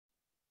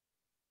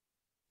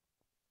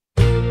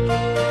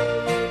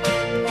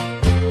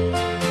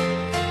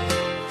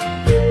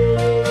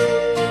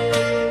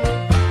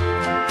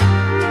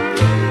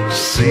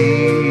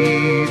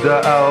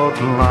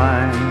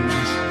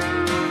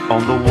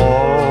on the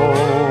wall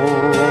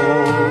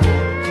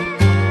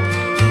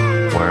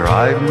where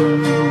I've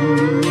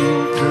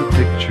moved her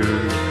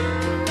picture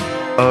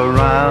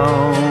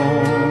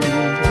around.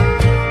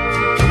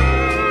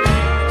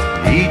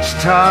 Each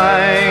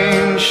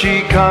time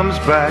she comes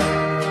back,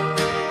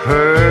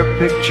 her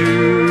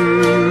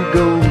picture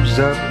goes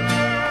up,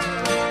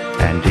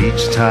 and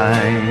each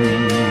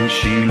time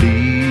she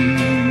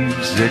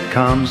leaves, it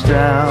comes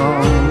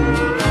down.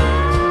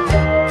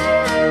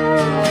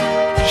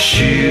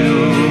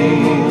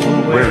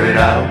 She'll wear it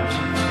out,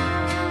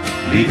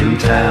 leaving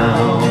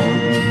town.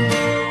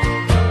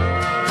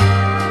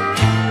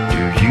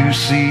 Do you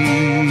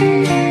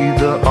see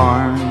the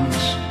arms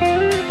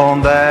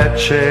on that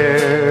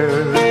chair?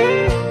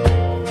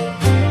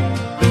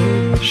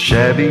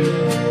 Shabby,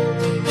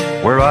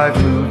 where I've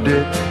moved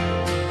it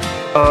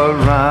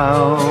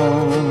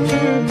around.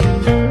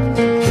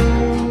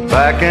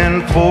 Back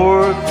and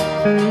forth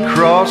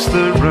across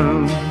the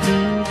room,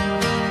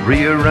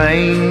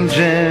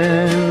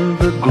 rearranging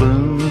the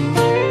gloom.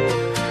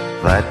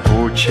 That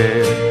poor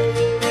chair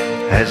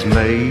has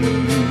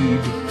made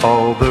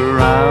all the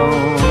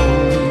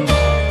rounds.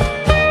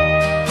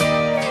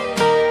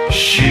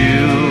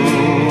 She'll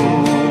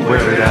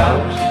wear it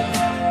out,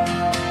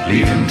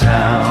 leaving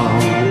town.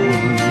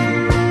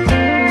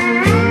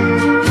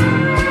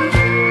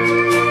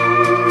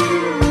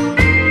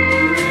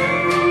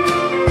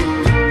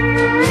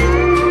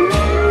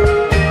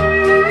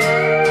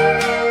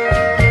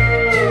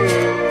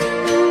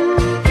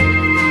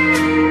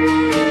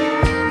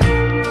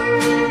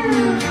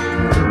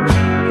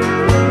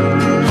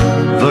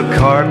 The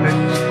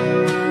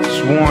carpet's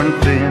worn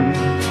thin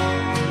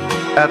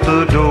at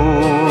the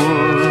door.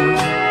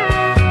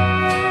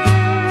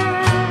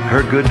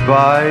 Her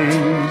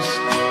goodbyes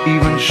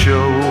even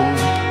show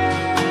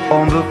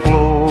on the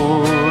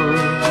floor.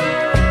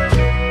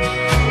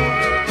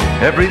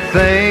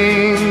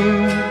 Everything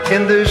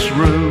in this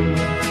room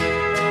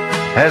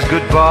has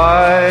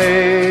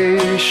goodbye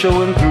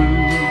showing through,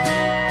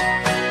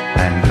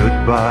 and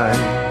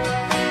goodbye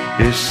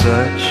is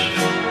such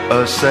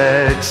a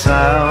sad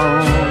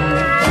sound.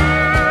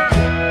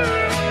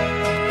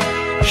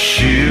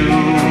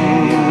 She'll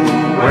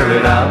wear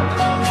it out,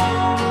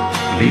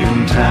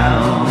 leaving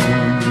town.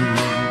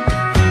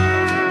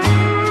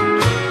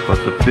 But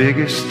the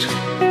biggest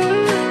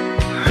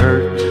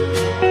hurt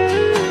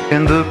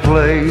in the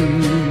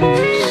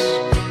place,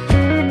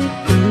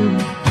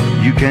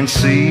 you can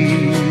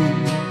see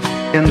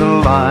in the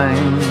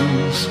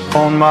lines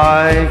on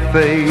my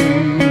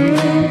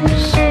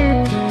face.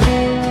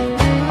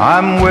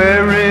 I'm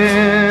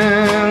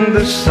wearing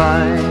the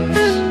signs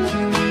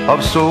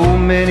of so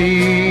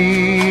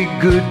many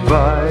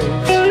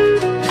goodbyes,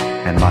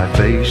 and my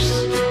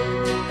face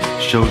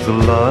shows the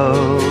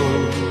love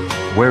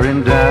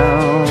wearing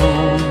down.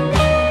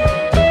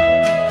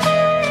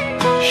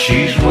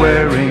 She's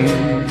wearing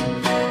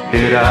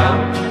it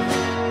out,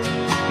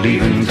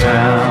 leaving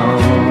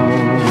town.